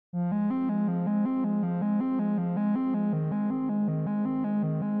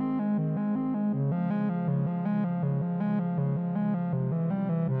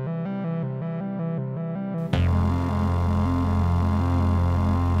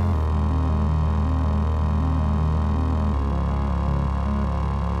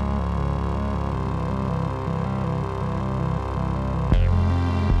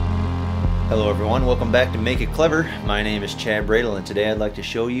everyone, welcome back to Make It Clever. My name is Chad Bradle, and today I'd like to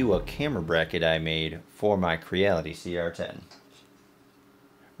show you a camera bracket I made for my Creality CR-10.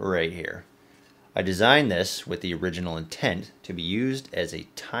 Right here. I designed this with the original intent to be used as a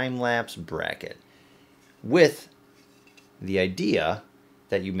time-lapse bracket, with the idea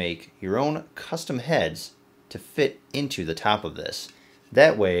that you make your own custom heads to fit into the top of this.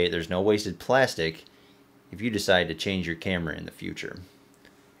 That way there's no wasted plastic if you decide to change your camera in the future.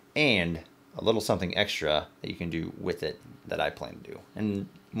 And a little something extra that you can do with it that I plan to do. And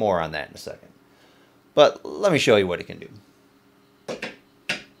more on that in a second. But let me show you what it can do.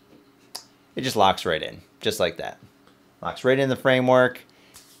 It just locks right in, just like that. Locks right in the framework.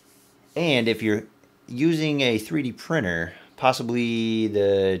 And if you're using a 3D printer, possibly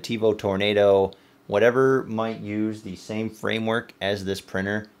the TiVo Tornado, whatever might use the same framework as this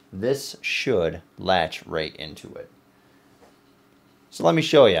printer, this should latch right into it. So let me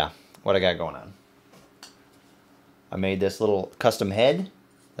show you what I got going on. I made this little custom head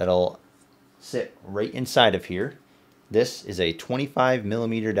that'll sit right inside of here. This is a 25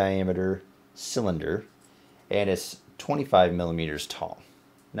 millimeter diameter cylinder, and it's 25 millimeters tall.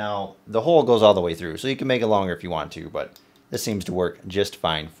 Now the hole goes all the way through, so you can make it longer if you want to, but this seems to work just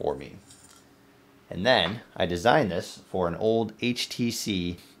fine for me. And then I designed this for an old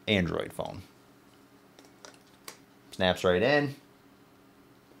HTC Android phone. Snaps right in.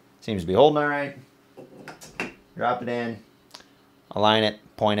 Seems to be holding all right. Drop it in, align it,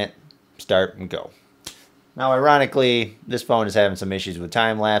 point it, start, and go. Now, ironically, this phone is having some issues with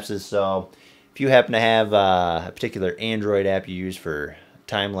time lapses, so if you happen to have a particular Android app you use for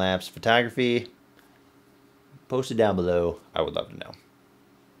time lapse photography, post it down below. I would love to know.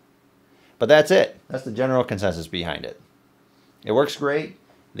 But that's it. That's the general consensus behind it. It works great.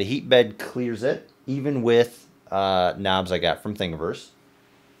 The heat bed clears it, even with knobs I got from Thingiverse.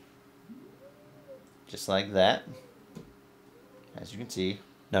 Just like that, as you can see.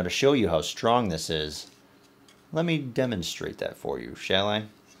 Now to show you how strong this is, let me demonstrate that for you, shall I?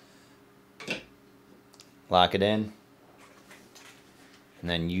 Lock it in, and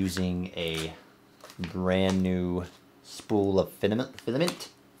then using a brand new spool of filament. This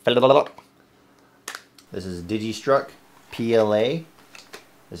is Digistruck PLA.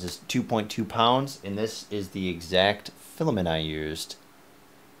 This is 2.2 pounds, and this is the exact filament I used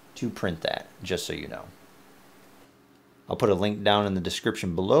to print that, just so you know. I'll put a link down in the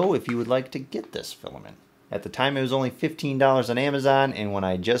description below if you would like to get this filament. At the time it was only $15 on Amazon, and when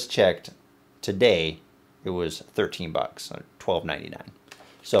I just checked today it was 13 bucks, or $12.99.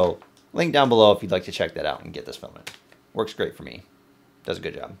 So link down below if you'd like to check that out and get this filament. Works great for me. Does a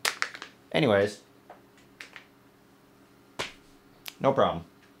good job. Anyways, no problem.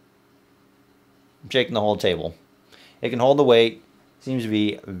 I'm shaking the whole table. It can hold the weight. Seems to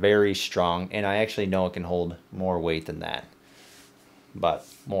be very strong, and I actually know it can hold more weight than that. But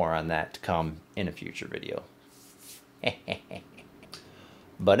more on that to come in a future video.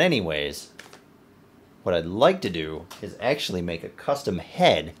 But anyways, what I'd like to do is actually make a custom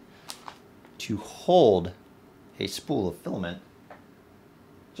head to hold a spool of filament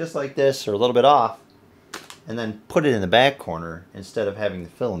just like this, or a little bit off, and then put it in the back corner instead of having the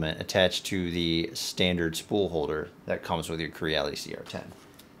filament attached to the standard spool holder that comes with your Creality CR-10.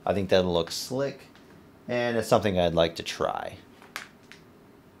 I think that'll look slick, and it's something I'd like to try.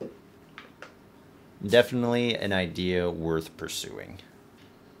 Definitely an idea worth pursuing.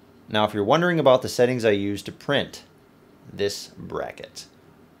 Now, if you're wondering about the settings I used to print this bracket,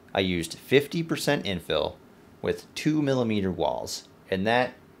 I used 50% infill with 2 millimeter walls, and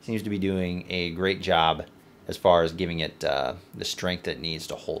that seems to be doing a great job as far as giving it the strength it needs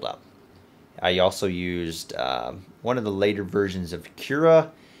to hold up. I also used one of the later versions of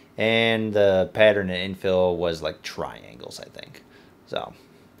Cura, and the pattern and infill was like triangles, I think. So,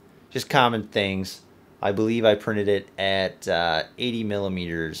 just common things. I believe I printed it at 80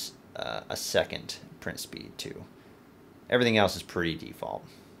 millimeters a second print speed too. Everything else is pretty default.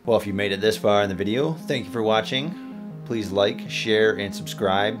 Well, if you made it this far in the video, thank you for watching. Please like, share, and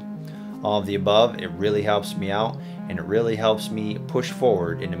subscribe. All of the above, it really helps me out, and it really helps me push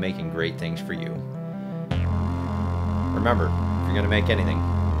forward into making great things for you. Remember, if you're going to make anything,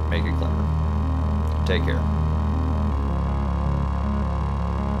 make it clever. Take care.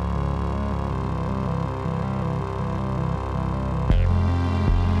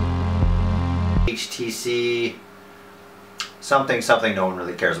 HTC something no one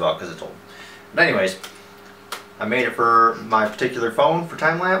really cares about because it's old. But anyways, I made it for my particular phone for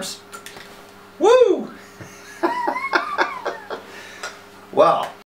time lapse. Woo! Well,